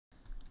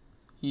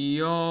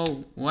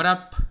Yo, what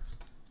up?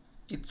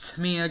 It's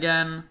me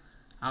again.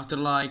 After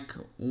like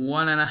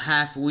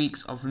 1.5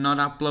 weeks of not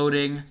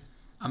uploading,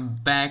 I'm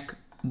back,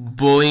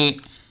 boy.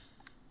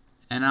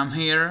 And I'm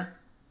here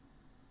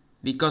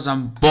because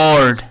I'm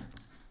bored.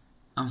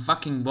 I'm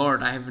fucking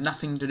bored. I have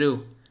nothing to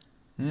do.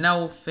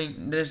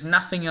 There's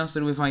nothing else to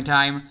do with my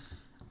time.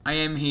 I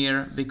am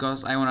here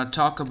because I want to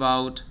talk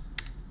about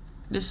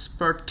this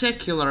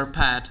particular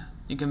pet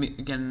you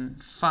can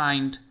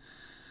find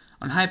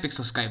on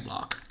hypixel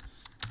skyblock.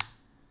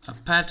 A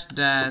pet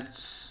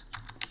that's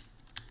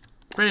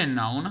pretty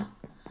known,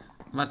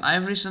 but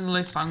I've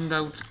recently found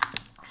out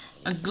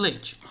a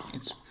glitch.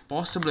 It's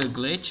possibly a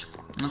glitch,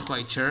 not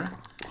quite sure,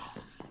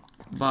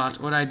 but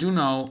what I do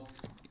know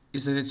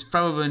is that it's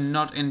probably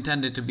not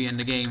intended to be in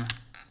the game.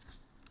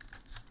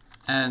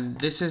 And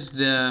this is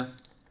the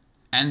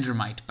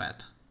endermite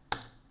pet,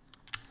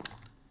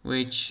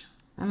 which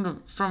from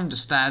the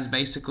stats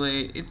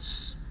basically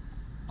it's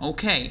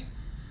okay,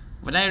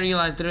 but I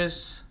realized there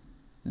is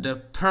the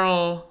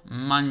pearl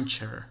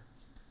muncher,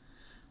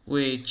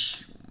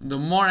 which the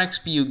more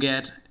XP you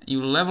get, you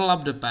level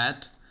up the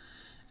pet,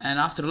 and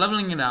after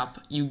leveling it up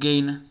you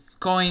gain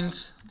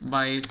coins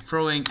by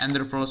throwing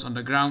ender pearls on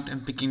the ground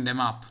and picking them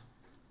up,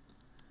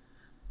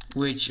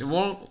 which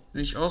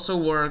also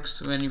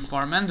works when you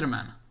farm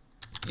enderman,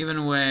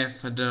 even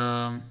with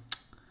the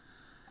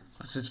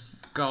what's it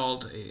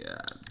called,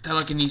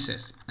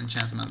 telekinesis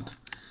enchantment,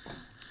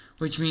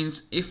 which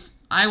means if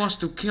I was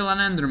to kill an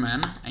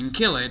enderman and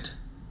kill it,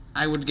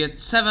 I would get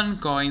 7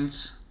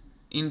 coins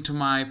into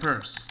my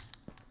purse,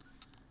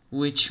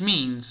 which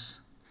means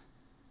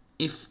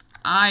if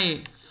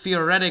I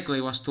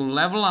theoretically was to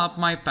level up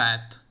my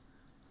pet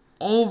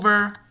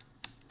over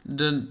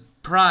the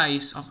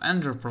price of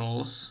ender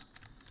pearls,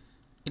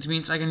 it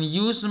means I can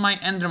use my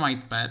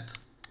endermite pet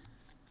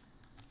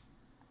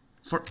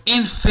for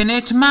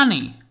infinite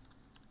money,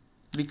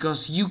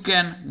 because you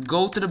can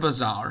go to the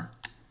bazaar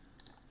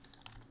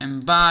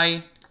and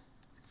buy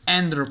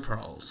ender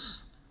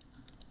pearls.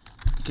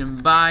 You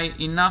can buy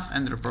enough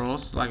ender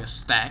pearls, like a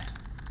stack,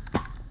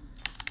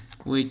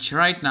 which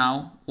right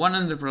now one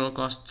ender pearl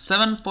costs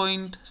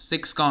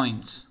 7.6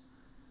 coins,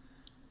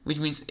 which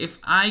means if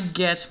I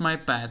get my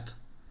pet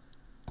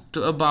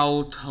to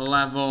about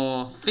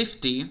level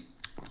 50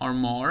 or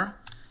more,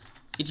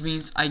 it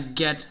means I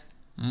get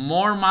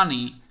more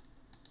money.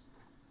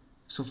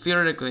 So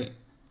theoretically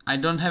I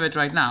don't have it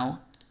right now,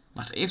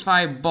 but if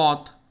I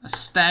bought a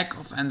stack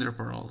of ender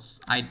pearls,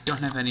 I don't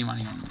have any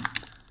money on me.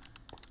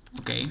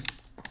 Okay,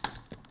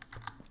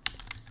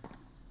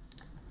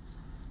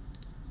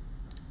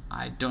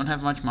 I don't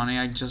have much money.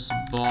 I just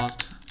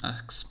bought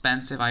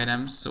expensive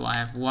items, so I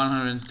have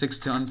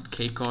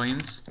 161k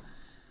coins.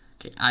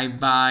 Okay, I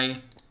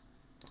buy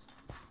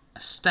a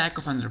stack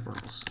of ender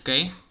pearls,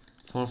 okay,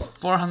 for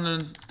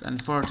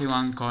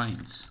 441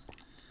 coins.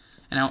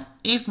 And now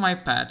if my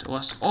pet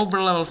was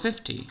over level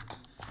 50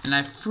 and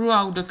I threw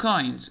out the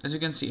coins, as you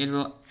can see, it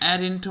will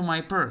add into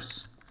my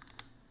purse,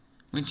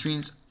 which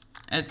means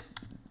I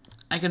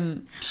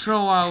can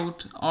throw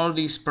out all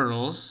these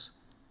pearls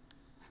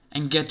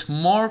and get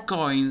more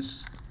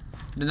coins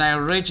than I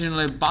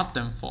originally bought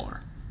them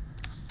for,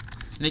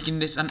 making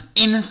this an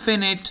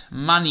infinite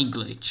money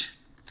glitch.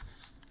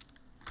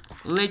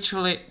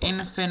 Literally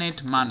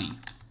infinite money,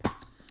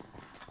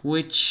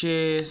 which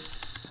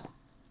is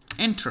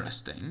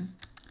interesting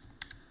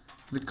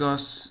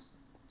because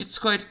it's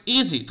quite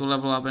easy to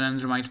level up an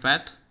endermite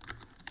pet.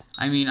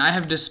 I mean, I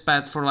have this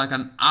pet for like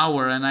an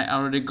hour and I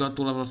already got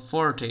to level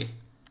 40.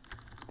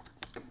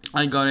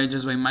 I got it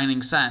just by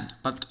mining sand.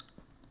 But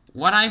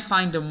what I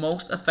find the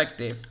most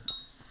effective,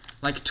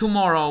 like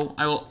tomorrow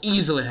I will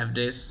easily have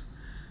this.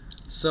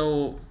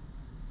 So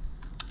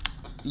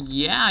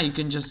yeah, you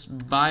can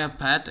just buy a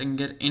pet and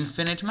get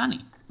infinite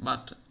money.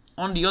 But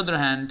on the other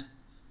hand,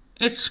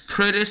 it's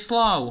pretty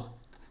slow.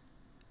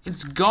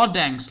 It's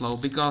goddamn slow,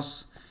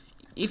 because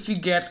if you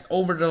get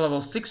over the level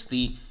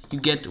 60, you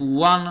get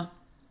 1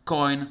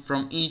 coin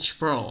from each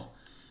pearl,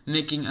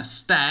 making a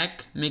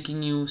stack,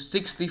 making you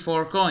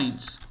 64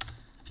 coins.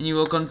 And you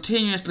will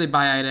continuously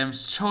buy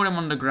items, throw them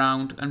on the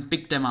ground and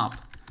pick them up.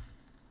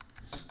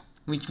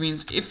 Which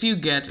means if you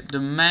get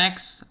the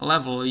max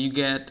level, you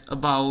get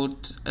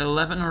about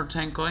 11 or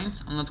 10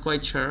 coins, I'm not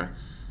quite sure.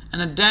 And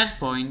at that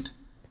point,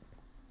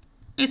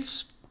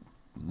 it's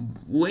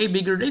way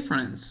bigger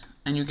difference,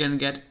 and you can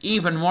get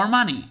even more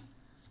money.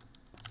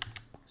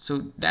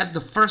 So that's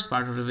the first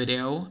part of the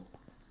video,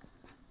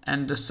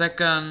 and the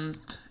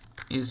second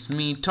is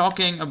me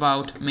talking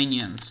about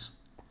minions.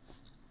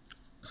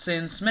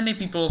 Since many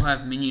people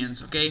have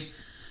minions, okay,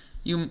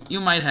 you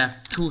might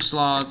have 2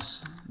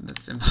 slots.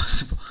 That's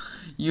impossible.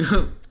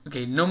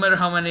 Okay, no matter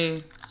how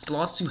many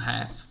slots you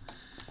have,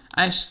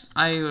 I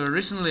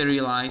recently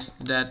realized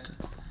that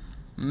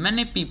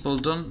many people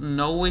don't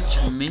know which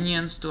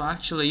minions to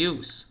actually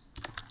use.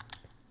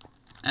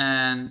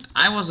 And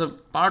I was a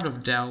part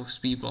of those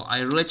people.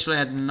 I literally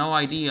had no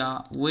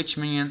idea which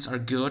minions are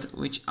good,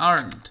 which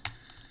aren't.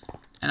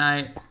 And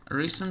I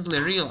recently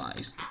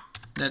realized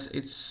that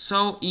it's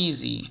so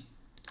easy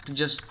to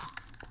just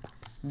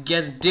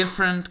get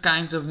different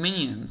kinds of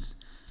minions,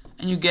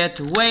 and you get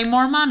way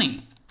more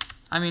money.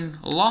 I mean,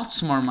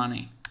 lots more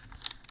money.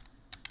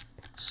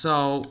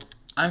 So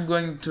I'm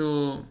going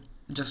to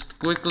just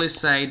quickly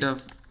say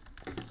the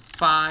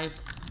 5,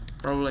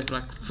 probably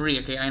like 3,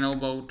 okay, I know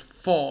about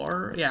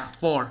 4, yeah,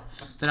 4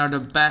 that are the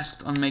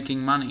best on making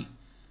money.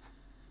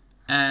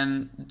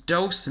 And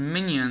those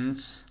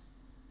minions,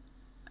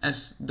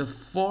 as the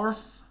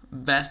 4th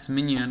best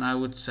minion, I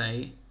would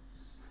say,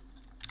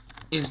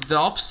 is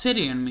the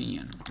obsidian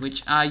minion,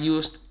 which I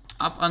used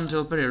up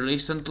until pretty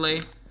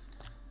recently,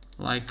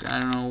 like, I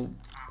don't know,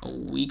 a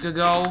week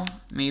ago.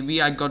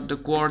 Maybe I got the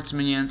quartz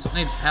minions, and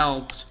it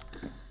helped,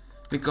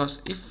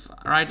 because if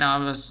right now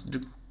I was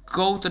to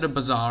go to the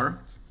bazaar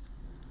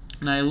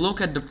and I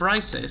look at the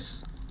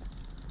prices,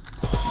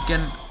 you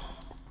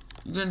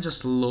can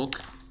just look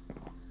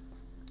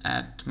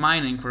at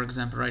mining, for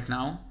example, right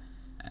now,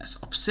 as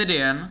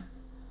obsidian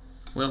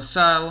will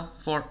sell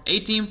for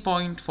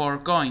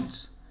 18.4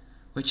 coins,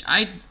 which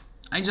I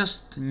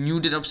just knew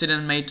that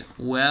obsidian made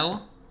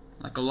well,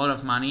 like a lot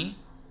of money,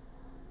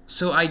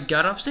 so I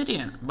got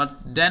obsidian.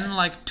 But then,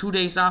 like 2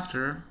 days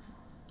after,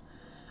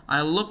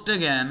 I looked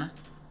again,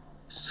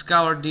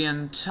 scoured the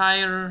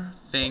entire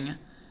thing,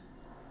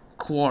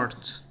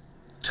 quartz,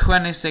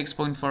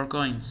 26.4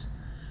 coins,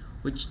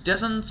 which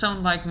doesn't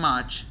sound like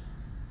much,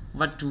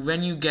 but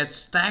when you get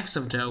stacks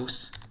of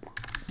those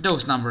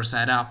numbers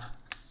add up,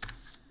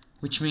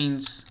 which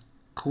means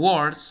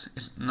quartz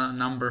is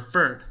number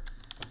 3rd,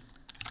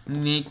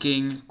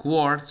 making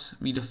quartz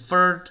be the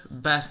 3rd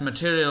best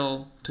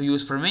material to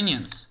use for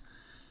minions.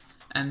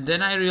 And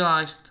then I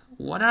realized,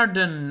 what are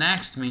the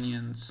next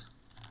minions?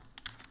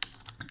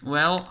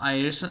 Well,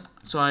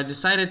 so I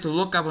decided to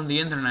look up on the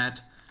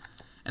internet,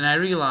 and I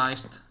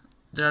realized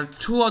there are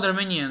 2 other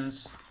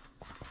minions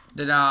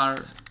that are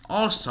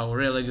also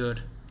really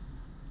good.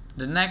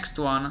 The next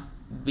one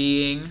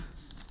being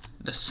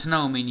the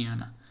snow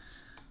minion.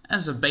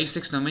 As a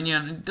basic snow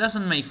minion, it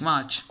doesn't make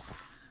much,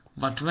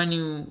 but when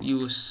you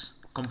use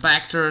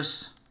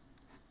compactors,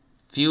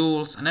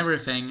 fuels and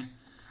everything,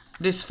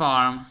 this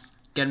farm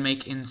can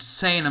make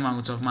insane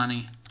amounts of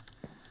money,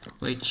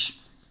 which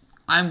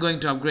I'm going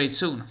to upgrade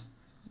soon,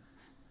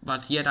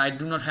 but yet I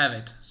do not have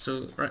it.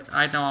 So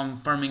right now I'm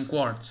farming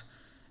quartz,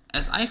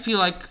 as I feel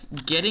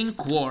like getting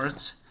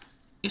quartz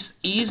is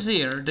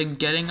easier than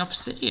getting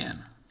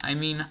obsidian. I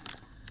mean,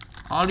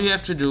 all you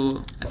have to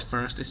do at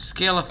first is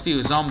kill a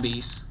few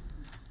zombies.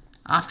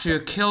 After you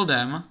kill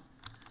them,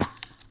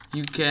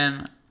 you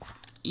can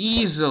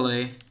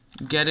easily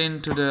get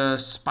into the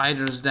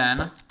spider's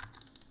den.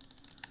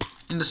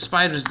 In the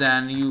spider's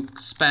den you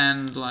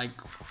spend, like,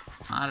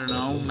 I don't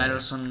know,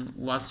 matters on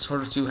what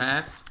sorts you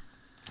have.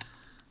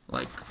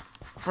 Like,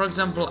 for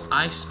example,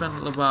 I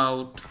spent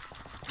about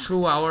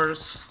 2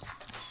 hours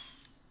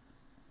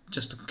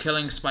just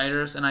killing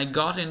spiders, and I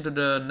got into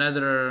the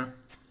nether,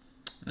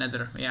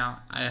 yeah,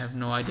 I have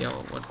no idea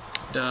what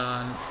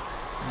the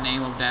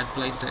name of that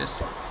place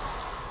is.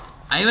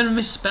 I even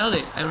misspelled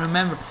it. I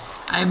remember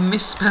I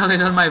misspelled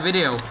it on my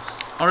video.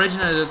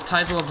 Originally the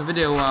title of the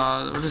video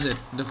was, what is it,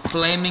 the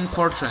Flaming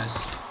Fortress,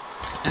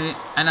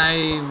 and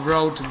I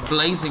wrote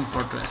Blazing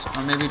Fortress,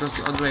 or maybe it was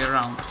the other way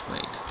around.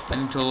 Wait, I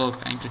need to look,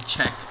 I need to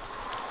check.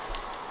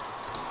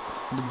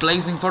 The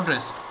Blazing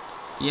Fortress,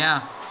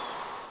 yeah.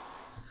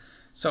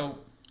 So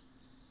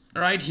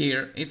right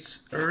here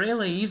it's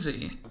really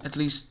easy, at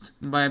least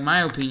by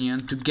my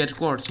opinion, to get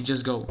quartz. You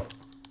just go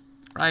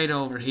right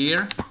over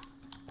here,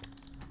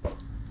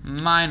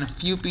 mine a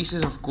few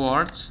pieces of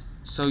quartz,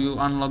 so you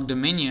unlock the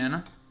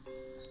minion,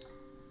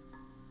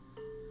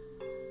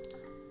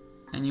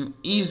 and you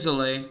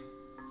easily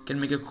can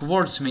make a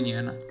quartz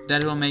minion.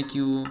 That will make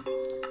you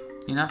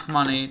enough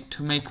money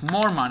to make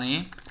more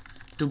money,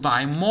 to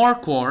buy more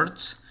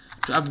quartz,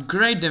 to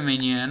upgrade the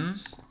minion,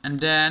 and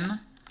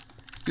then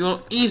you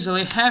will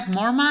easily have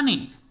more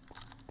money.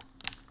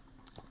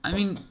 I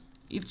mean,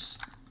 it's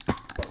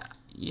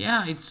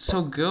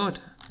so good.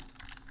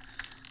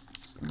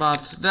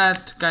 But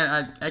that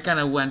I kind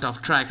of went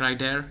off track right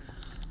there.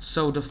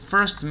 So the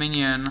first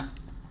minion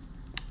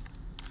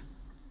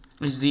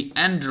is the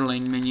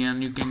Enderling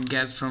minion you can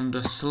get from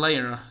the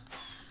Slayer,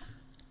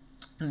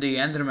 the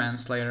Enderman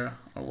Slayer,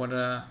 or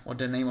what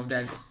the name of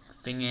that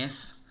thing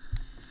is.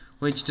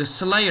 Which the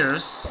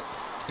Slayers,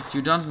 if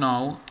you don't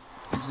know,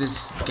 it's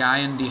this guy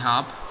in the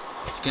hub.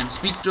 You can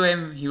speak to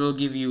him. He will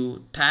give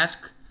you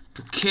task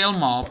to kill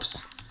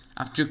mobs.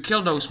 After you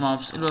kill those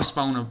mobs, it will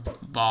spawn a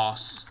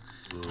boss.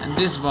 And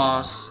this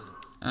boss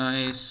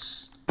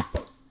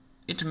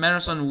it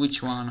matters on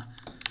which one.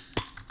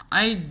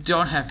 I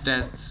don't have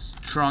that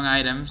strong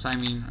items. I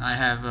mean, I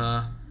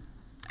have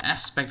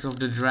aspect of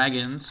the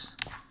dragons.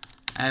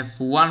 I have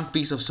 1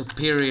 piece of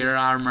superior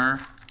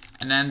armor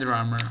and ender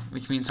armor,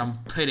 which means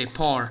I'm pretty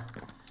poor.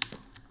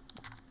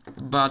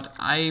 But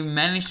I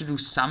managed to do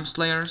some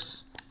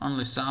slayers,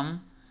 only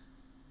some.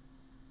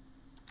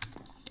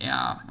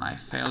 Yeah, I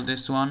failed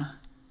this one.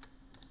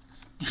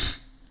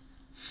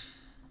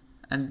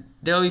 And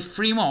there will be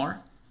 3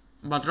 more,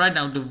 but right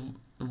now the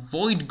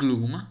void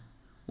gloom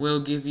will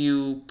give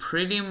you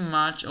pretty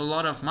much a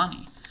lot of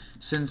money,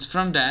 since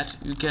from that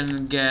you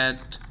can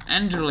get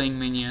enderling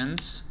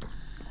minions,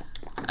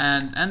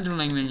 and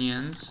enderling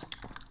minions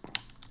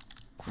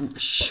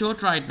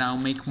should right now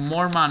make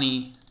more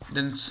money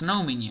than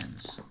snow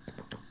minions,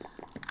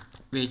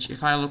 which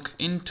if I look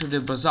into the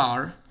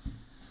bazaar,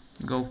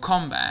 go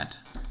combat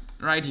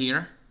right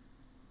here,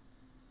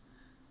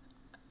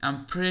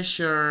 I'm pretty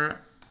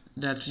sure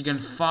that you can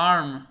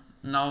farm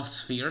null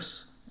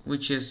spheres,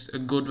 which is a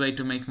good way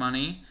to make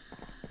money,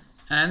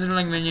 and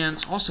enderling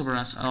minions also bring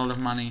us a lot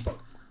of money.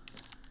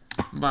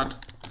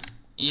 But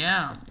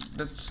yeah,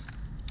 that's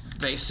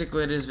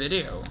basically this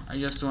video. I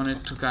just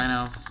wanted to kind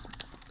of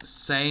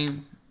say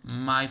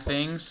my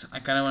things. I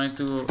kind of wanted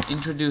to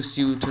introduce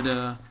you to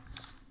the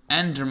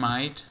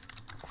endermite,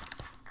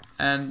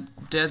 and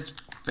that's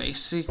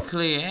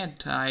basically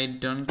it. I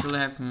don't really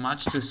have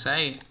much to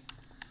say.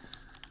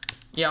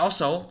 Yeah,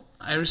 also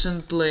I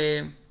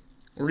recently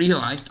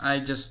realized,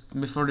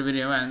 before the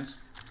video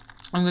ends,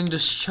 I'm going to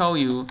show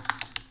you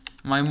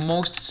my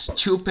most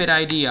stupid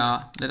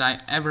idea that I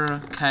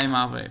ever came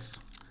up with.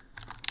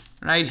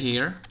 Right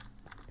here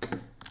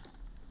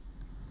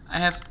I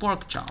have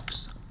pork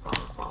chops,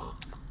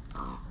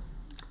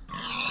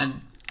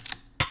 and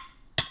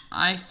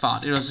I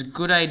thought it was a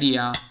good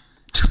idea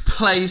to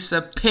place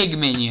a pig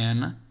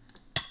minion.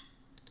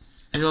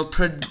 It will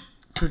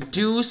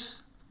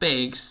produce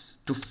pigs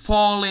to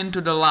fall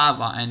into the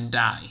lava and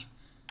die,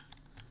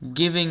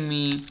 giving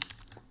me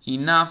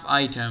enough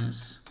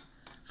items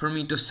for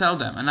me to sell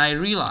them. And I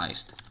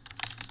realized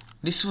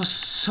this was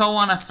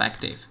so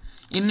ineffective.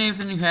 Even if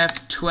you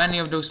have 20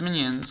 of those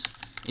minions,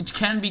 it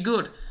can be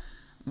good,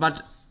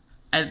 but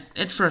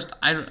at first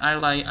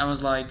I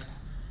was like,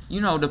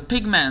 you know, the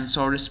pigman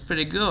sword is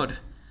pretty good.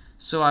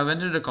 So I went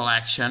to the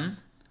collection,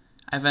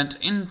 I went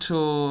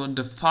into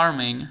the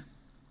farming,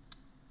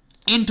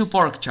 into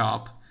pork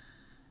chop,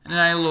 and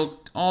I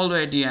looked all the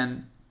way at the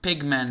end,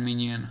 pigman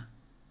minion,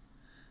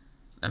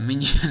 a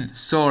minion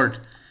sword,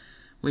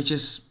 which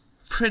is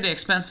pretty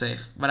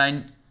expensive, but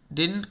I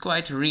didn't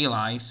quite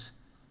realize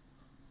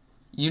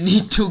you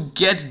need to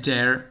get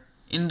there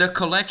in the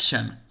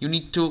collection. You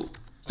need to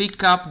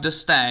pick up the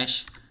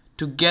stash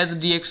to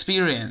get the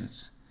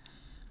experience.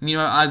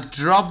 Meanwhile, I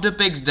drop the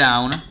pigs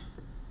down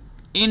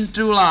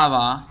into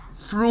lava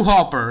through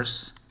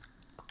hoppers,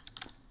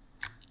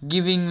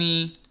 giving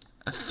me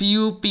a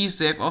few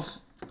pieces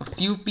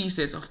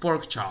of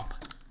pork chop,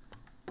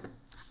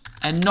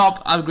 and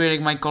not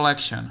upgrading my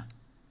collection.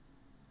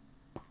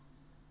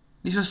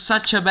 This was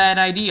such a bad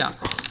idea.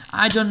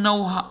 I don't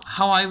know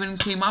how I even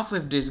came up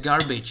with this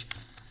garbage.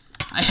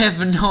 I have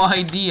no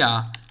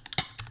idea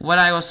what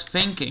I was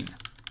thinking.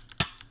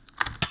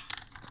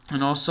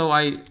 And also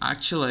I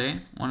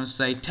actually want to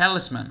say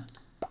talisman.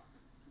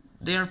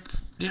 They're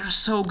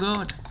so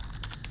good.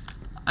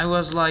 I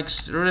was like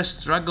really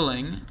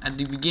struggling at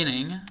the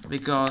beginning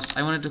because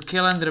I wanted to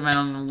kill enderman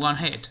on one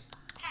hit.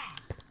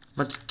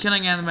 But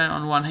killing enderman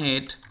on one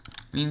hit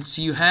means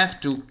you have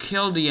to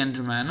kill the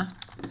enderman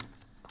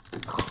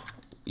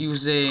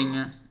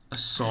using a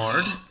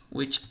sword,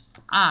 which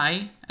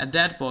I at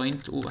that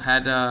point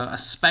had a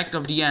aspect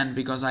of the end,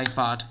 because I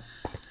thought,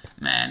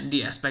 man,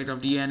 the aspect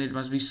of the end, it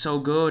must be so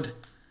good.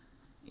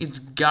 It's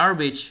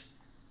garbage.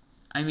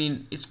 I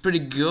mean, it's pretty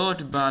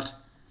good, but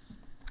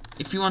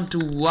if you want to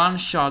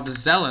one-shot the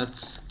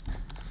zealots,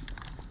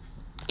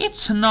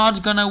 it's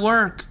not gonna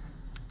work.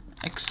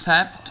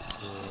 Except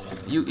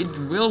it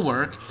will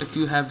work if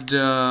you have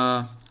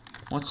the,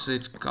 what's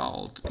it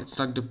called? It's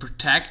like the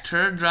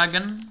protector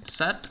dragon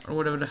set, or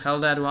whatever the hell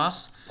that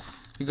was,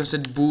 because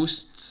it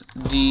boosts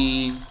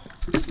the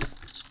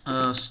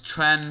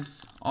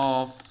strength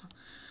of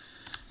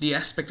the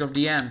aspect of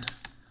the end.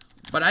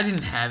 But I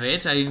didn't have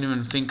it. I didn't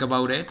even think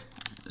about it.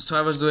 So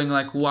I was doing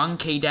like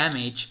 1k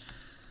damage,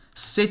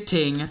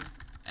 sitting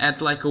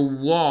at like a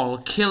wall,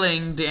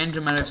 killing the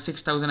enderman with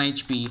 6000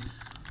 HP,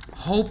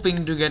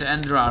 hoping to get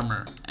ender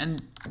armor.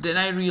 And then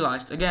I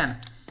realized again,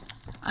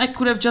 I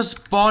could have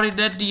just bought it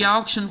at the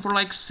auction for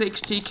like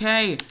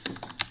 60k.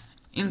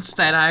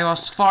 Instead I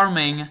was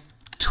farming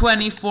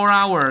 24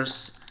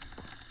 hours,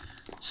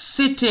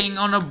 sitting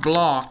on a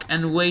block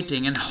and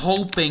waiting and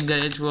hoping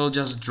that it will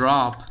just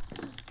drop.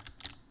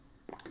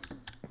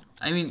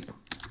 I mean,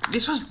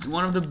 this was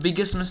one of the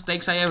biggest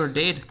mistakes I ever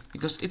did,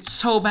 because it's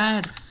so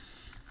bad.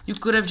 You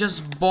could have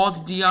just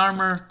bought the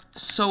armor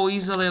so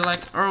easily,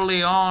 like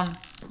early on.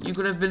 You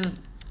could have been,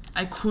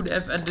 I could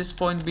have at this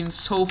point been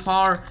so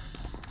far,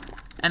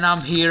 and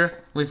I'm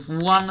here with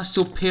one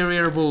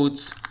superior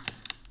boots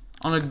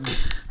on a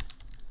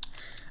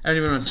I don't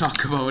even want to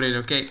talk about it,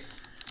 okay?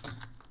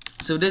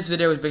 So this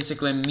video is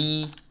basically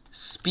me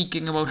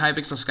speaking about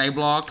hypixel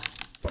skyblock,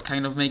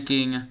 kind of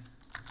making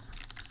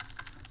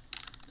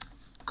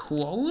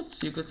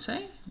quotes, you could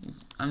say.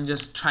 I'm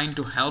just trying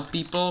to help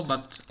people,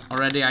 but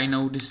already I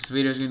know this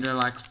video is going to have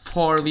like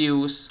 4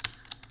 views,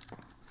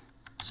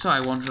 so I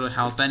won't really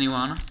help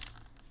anyone.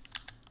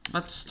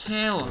 But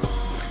still,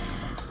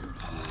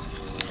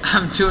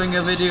 I'm doing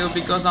a video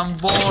because I'm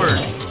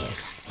bored.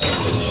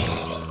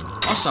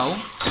 Also,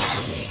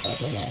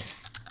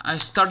 I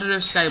started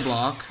with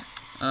skyblock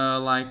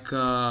I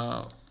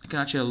can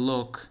actually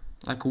look,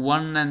 like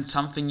 1 and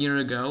something year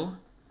ago.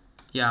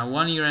 Yeah,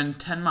 1 year and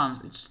 10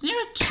 months. It's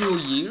near 2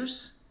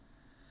 years.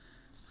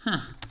 Huh.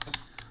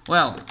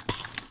 Well,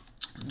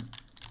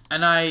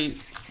 and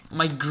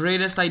my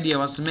greatest idea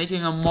was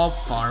making a mob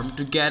farm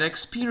to get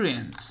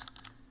experience.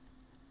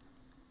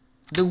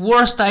 The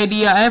worst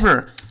idea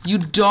ever. You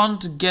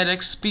don't get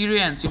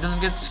experience. You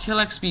don't get skill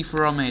XP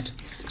from it.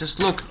 Just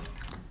look.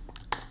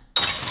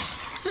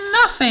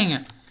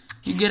 Nothing.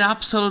 You get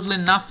absolutely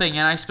nothing.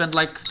 And I spent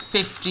like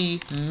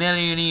 50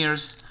 million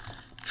years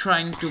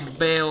trying to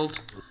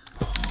build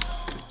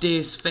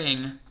this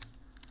thing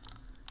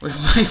with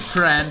my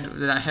friend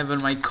that I have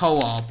in my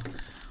co-op,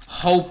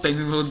 hoping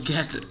we will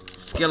get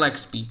skill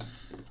XP.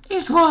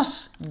 It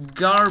was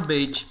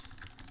garbage.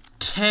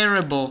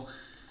 Terrible.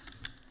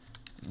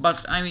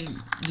 But I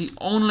mean, the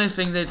only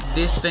thing that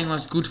this thing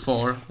was good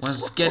for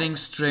was getting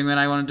string when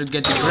I wanted to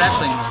get the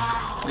grappling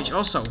hook. Which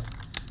also,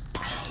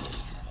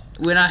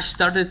 when I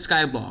started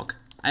skyblock,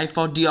 I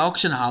thought the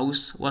auction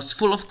house was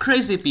full of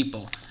crazy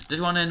people that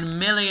wanted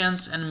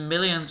millions and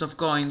millions of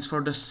coins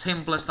for the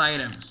simplest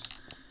items.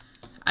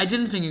 I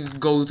didn't think you could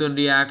go to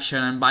the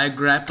auction and buy a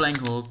grappling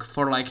hook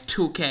for like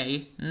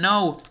 2k.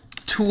 No,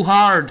 too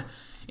hard.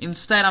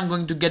 Instead, I'm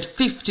going to get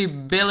 50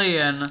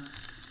 billion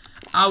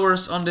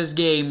hours on this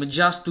game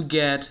just to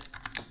get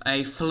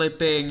a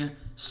flipping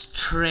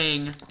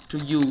string to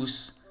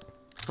use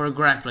for a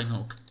grappling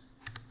hook.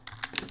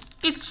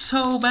 It's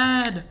so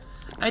bad.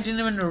 I didn't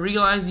even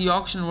realize the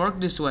auction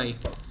worked this way.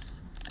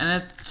 And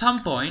at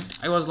some point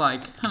I was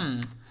like,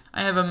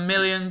 I have 1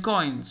 million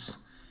coins.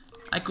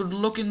 I could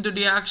look into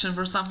the auction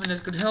for something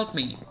that could help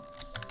me.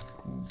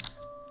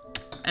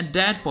 At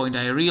that point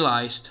I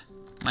realized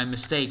my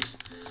mistakes.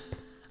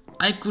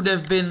 I could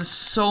have been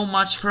so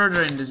much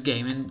further in this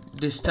game in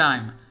this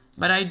time,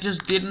 but I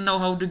just didn't know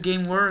how the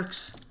game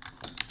works.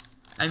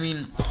 I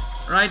mean,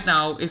 right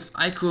now, if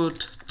I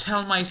could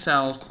tell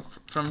myself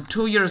from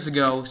 2 years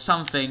ago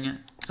some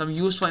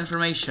useful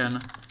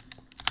information,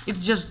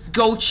 it's just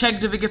go check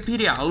the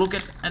Wikipedia, look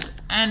at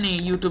any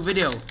YouTube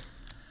video.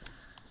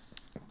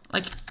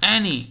 Like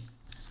any.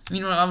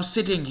 Meanwhile, I'm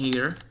sitting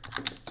here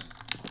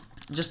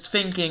just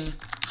thinking,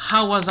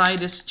 how was I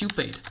this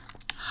stupid?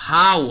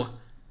 How?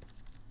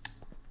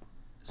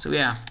 So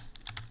yeah,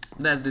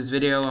 that's this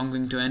video. I'm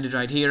going to end it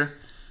right here.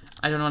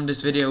 I don't want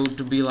this video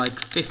to be like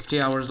 50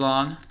 hours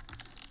long.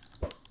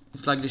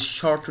 It's like this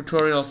short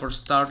tutorial for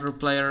starter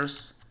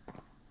players,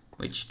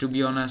 which, to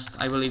be honest,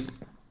 I believe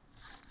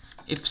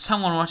if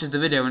someone watches the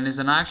video and is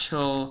an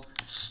actual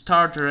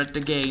starter at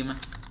the game,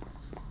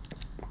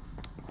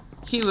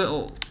 he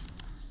will,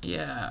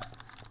 yeah,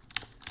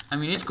 I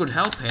mean, it could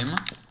help him,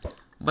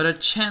 but the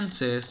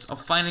chances of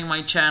finding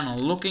my channel,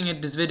 looking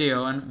at this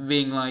video and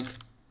being like,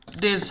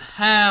 this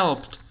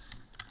helped,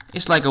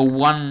 it's like a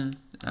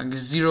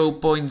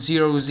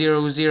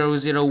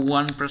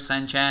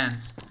 0.00001%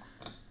 chance.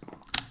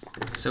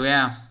 So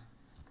yeah,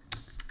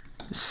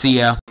 see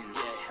ya.